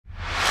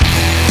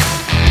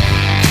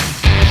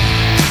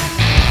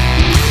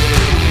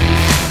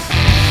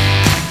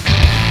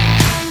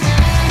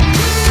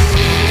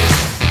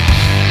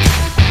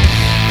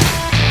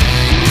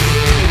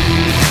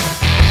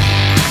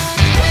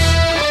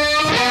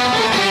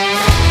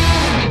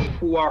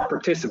are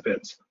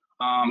participants.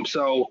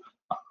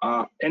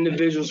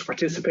 Individuals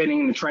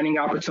participating in the training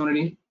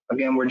opportunity.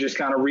 Again, we're just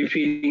kind of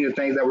repeating the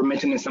things that were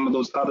mentioned in some of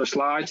those other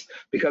slides,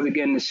 because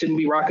again, this shouldn't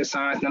be rocket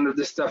science. None of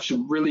this stuff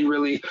should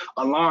really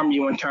alarm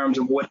you in terms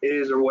of what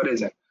is or what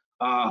isn't.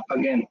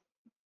 Again,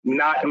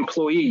 not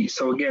employees.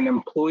 So again,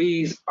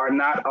 employees are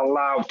not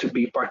allowed to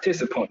be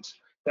participants.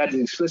 That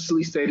is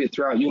explicitly stated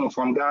throughout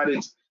uniform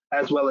guidance,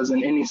 as well as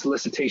in any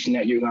solicitation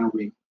that you're going to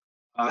read.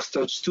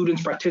 So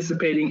students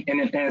participating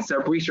in an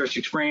NSF research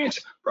experience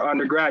for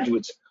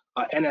undergraduates.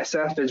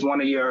 NSF is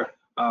one of your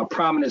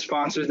prominent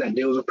sponsors that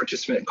deals with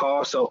participant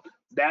costs. So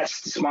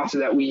that's the sponsor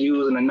that we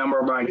use in a number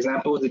of our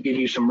examples to give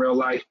you some real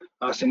life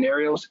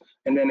scenarios.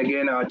 And then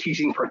again,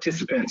 teaching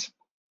participants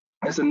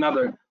is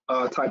another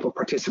type of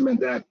participant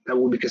that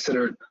will be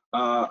considered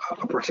a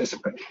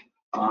participant.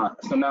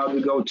 So now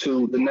we go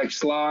to the next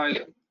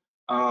slide.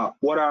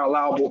 What are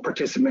allowable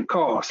participant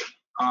costs?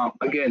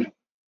 Again,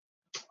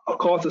 a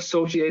cost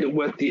associated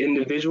with the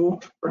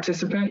individual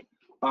participant,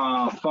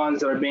 funds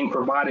that are being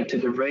provided to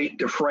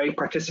defray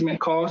participant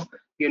costs.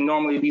 Again,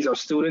 normally these are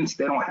students,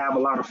 they don't have a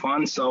lot of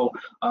funds. So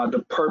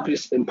the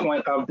purpose and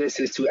point of this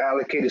is to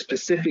allocate a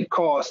specific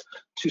cost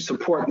to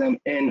support them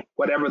in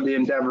whatever the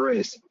endeavor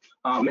is.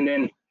 And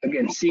then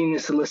again, seeing the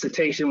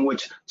solicitation,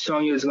 which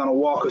Sonia is going to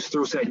walk us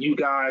through, so that you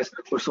guys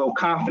were so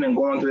confident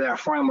going through that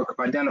framework of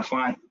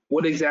identifying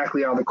what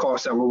exactly are the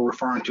costs that we're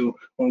referring to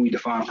when we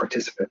define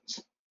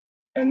participants.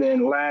 And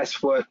then last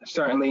but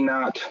certainly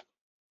not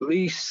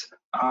least,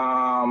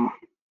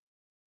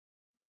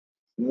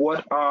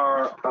 what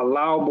are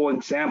allowable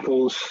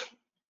examples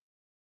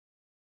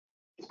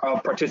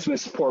of participant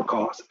support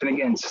costs? And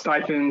again,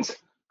 stipends,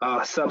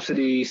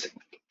 subsidies,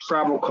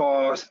 travel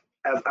costs,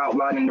 as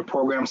outlined in the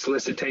program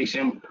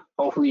solicitation.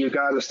 Hopefully you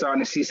guys are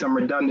starting to see some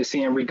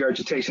redundancy and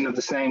regurgitation of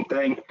the same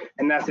thing.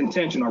 And that's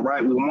intentional,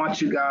 right? We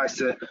want you guys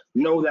to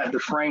know that the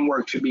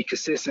framework should be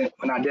consistent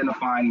when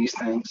identifying these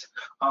things.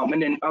 And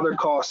then other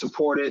costs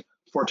supported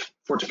for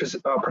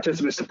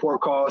participant support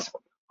costs.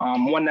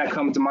 One that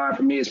comes to mind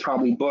for me is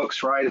probably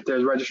books, right? If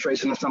there's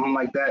registration or something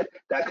like that,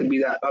 that could be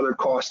that other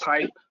cost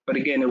type. But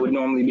again, it would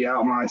normally be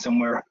outlined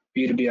somewhere for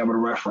you to be able to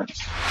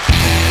reference.